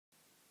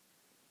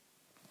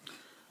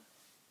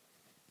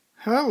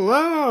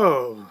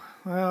Hello!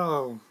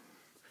 Well,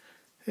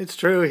 it's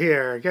Drew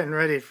here, getting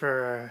ready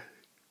for a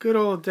good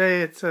old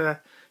day at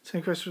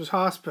St. Christopher's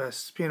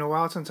Hospice. It's been a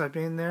while since I've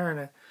been there, and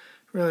I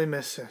really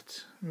miss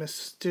it.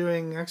 Miss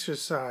doing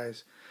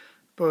exercise,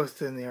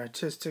 both in the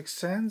artistic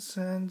sense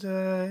and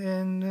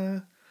in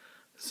the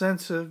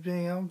sense of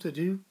being able to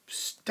do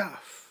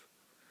stuff.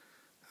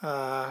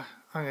 I'm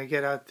going to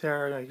get out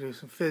there, I'm going to do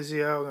some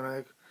physio, I'm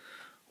going to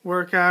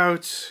work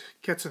out,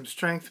 get some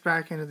strength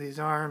back into these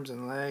arms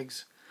and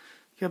legs.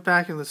 Get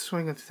back in the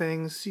swing of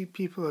things, see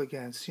people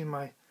again, see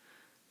my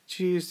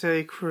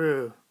Tuesday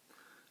crew.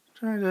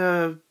 Trying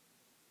to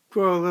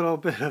grow a little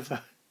bit of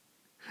a,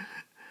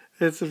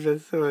 it's a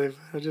bit silly, but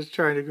I'm just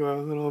trying to grow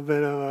a little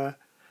bit of a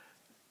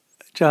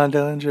John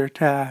Dillinger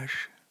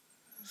tash.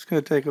 It's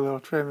going to take a little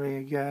trimming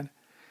again.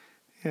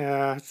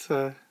 Yeah,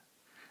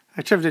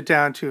 I trimmed it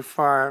down too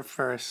far at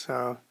first,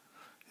 so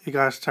you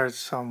got to start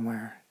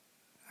somewhere.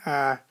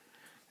 This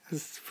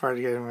is part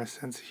of getting my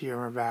sense of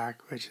humor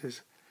back, which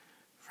is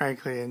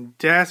frankly in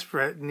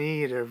desperate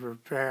need of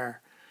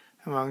repair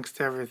amongst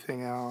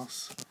everything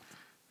else.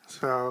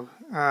 So,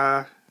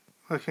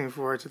 looking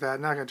forward to that.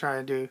 Not going to try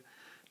to do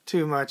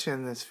too much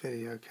in this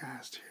video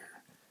cast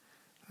here.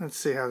 Let's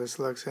see how this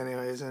looks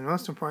anyways, and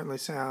most importantly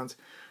sounds.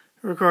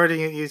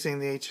 Recording it using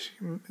the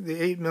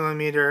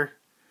 8mm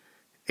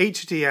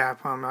HD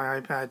app on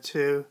my iPad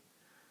 2.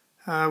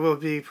 Will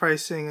be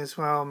pricing as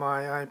well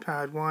my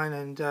iPad 1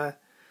 and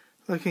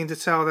looking to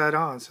sell that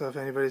on. So if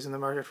anybody's in the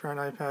market for an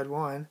iPad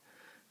 1,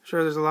 I'm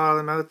sure there's a lot of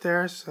them out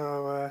there,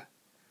 so,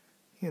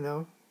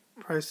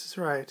 price is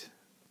right.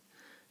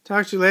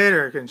 Talk to you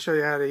later. I can show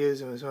you how to use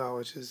them as well,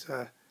 which is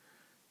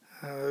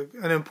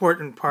an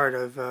important part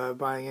of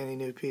buying any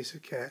new piece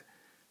of kit,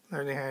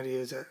 learning how to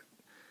use it.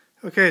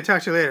 Okay,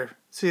 talk to you later.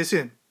 See you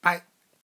soon. Bye.